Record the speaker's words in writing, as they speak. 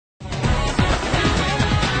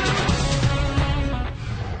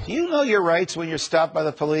know your rights when you're stopped by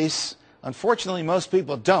the police? Unfortunately, most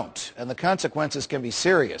people don't, and the consequences can be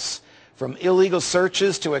serious. From illegal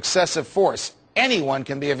searches to excessive force, anyone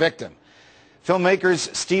can be a victim.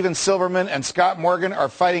 Filmmakers Steve Silverman and Scott Morgan are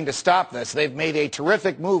fighting to stop this. They've made a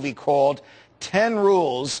terrific movie called 10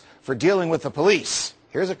 Rules for Dealing with the Police.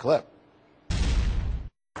 Here's a clip.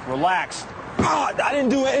 Relax. I didn't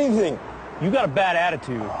do anything. You got a bad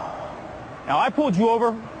attitude. Now, I pulled you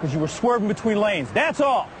over because you were swerving between lanes. That's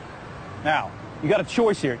all. Now, you got a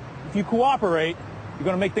choice here. If you cooperate, you're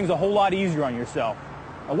going to make things a whole lot easier on yourself.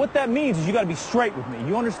 Now, what that means is you got to be straight with me.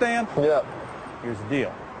 You understand? Yep. Here's the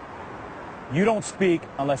deal. You don't speak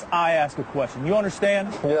unless I ask a question. You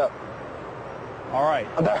understand? Yep. All right.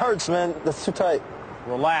 That hurts, man. That's too tight.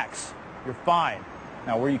 Relax. You're fine.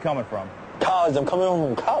 Now, where are you coming from? College. I'm coming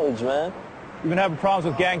home from college, man. You've been having problems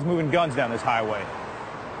with gangs moving guns down this highway.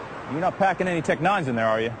 You're not packing any Tech 9s in there,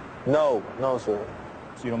 are you? No, sir.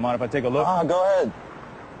 So you don't mind if I take a look? Go ahead.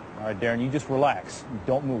 All right, Darren, you just relax.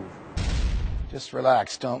 Don't move. Just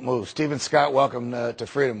relax, don't move. Stephen Scott, welcome to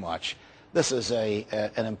Freedom Watch. This is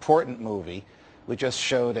an important movie. We just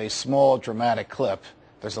showed a small dramatic clip.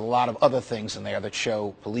 There's a lot of other things in there that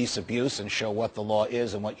show police abuse and show what the law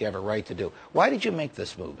is and what you have a right to do. Why did you make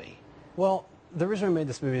this movie? Well, the reason we made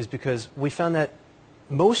this movie is because we found that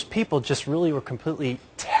most people just really were completely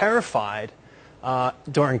terrified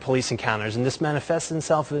during police encounters, and this manifests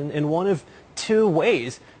itself in one of two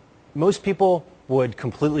ways. Most people would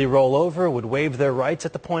completely roll over, would waive their rights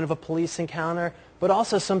at the point of a police encounter, but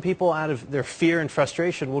also some people, out of their fear and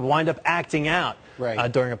frustration, would wind up acting out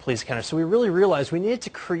during a police encounter. So we really realized we needed to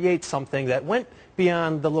create something that went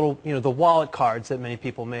beyond the little, the wallet cards that many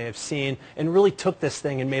people may have seen, and really took this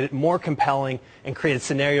thing and made it more compelling and created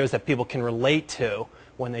scenarios that people can relate to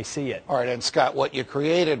when they see it. All right, and Scott, what you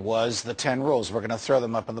created was the 10 rules. We're going to throw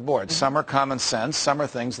them up on the board. Some are common sense. Some are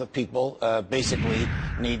things that people basically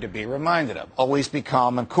need to be reminded of. Always be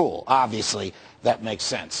calm and cool. Obviously, that makes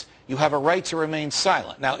sense. You have a right to remain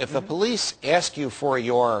silent. Now, if the police ask you for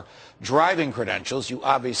your driving credentials, you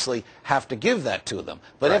obviously have to give that to them.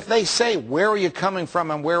 But if they say, where are you coming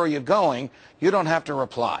from and where are you going, you don't have to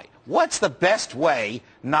reply. What's the best way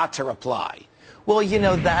not to reply? Well,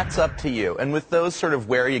 that's up to you. And with those sort of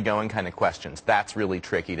where are you going kind of questions, that's really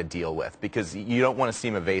tricky to deal with because you don't want to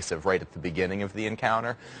seem evasive right at the beginning of the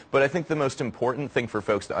encounter. But I think the most important thing for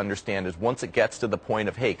folks to understand is once it gets to the point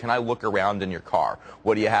of, hey, can I look around in your car?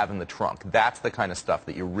 What do you have in the trunk? That's the kind of stuff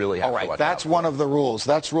that you really have to watch out for. That's one of the rules.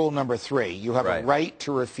 That's rule number 3. You have a right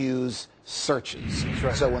to refuse searches.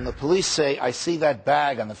 So when the police say, I see that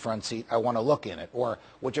bag on the front seat, I want to look in it, or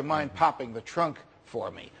would you mind popping the trunk for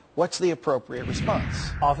me? What's the appropriate response?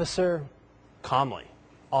 Officer, calmly.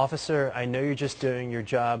 Officer, I know you're just doing your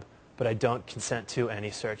job, but I don't consent to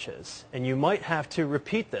any searches. And you might have to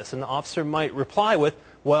repeat this, and the officer might reply with,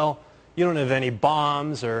 well, you don't have any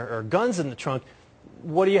bombs or guns in the trunk.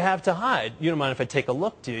 What do you have to hide? You don't mind if I take a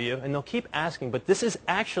look, do you? And they'll keep asking, but this is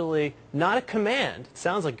actually not a command. It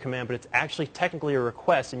sounds like a command, but it's actually technically a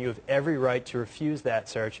request, and you have every right to refuse that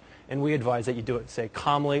search. And we advise that you do it. Say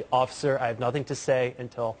calmly, officer, I have nothing to say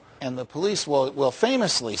until... And the police will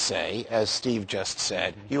famously say, as Steve just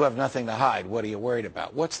said, you have nothing to hide. What are you worried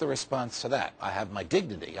about? What's the response to that? I have my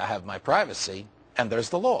dignity. I have my privacy. And there's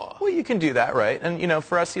the law. Well, you can do that, right? And,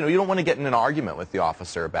 for us, you don't want to get in an argument with the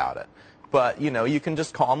officer about it. But, you can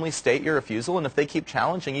just calmly state your refusal, and if they keep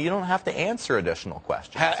challenging you, you don't have to answer additional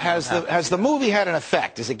questions. Has the movie had an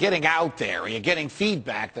effect? Is it getting out there? Are you getting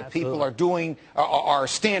feedback that people are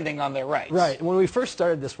standing on their rights? Right. When we first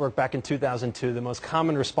started this work back in 2002, the most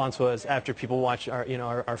common response was, after people watched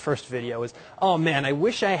our first video, was, oh man, I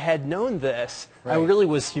wish I had known this. I really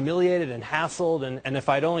was humiliated and hassled, and if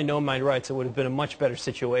I'd only known my rights, it would have been a much better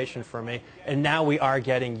situation for me. And now we are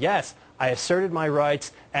getting, yes, I asserted my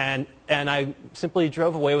rights, and I simply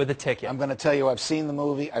drove away with a ticket. I'm going to tell you, I've seen the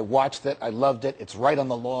movie, I watched it, I loved it, it's right on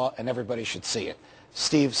the law, and everybody should see it.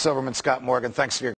 Steve Silverman Scott Morgan, thanks for your